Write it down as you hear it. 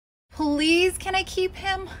Please, can I keep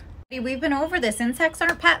him? We've been over this. Insects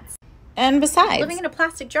aren't pets. And besides, Living in a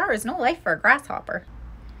plastic jar is no life for a grasshopper.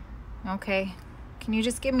 Okay. Can you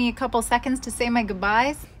just give me a couple seconds to say my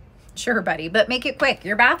goodbyes? Sure, buddy, but make it quick.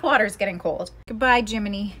 Your bath water's getting cold. Goodbye,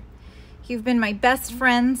 Jiminy. You've been my best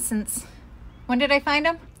friend since... When did I find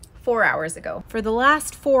him? 4 hours ago. For the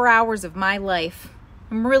last 4 hours of my life.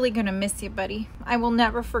 I'm really gonna miss you, buddy. I will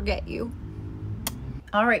never forget you.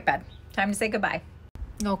 All right, bud. Time to say goodbye.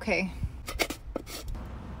 Okay.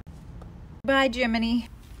 Bye, Jiminy.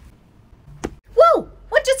 Whoa!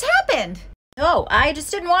 What just happened? Oh, I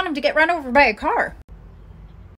just didn't want him to get run over by a car.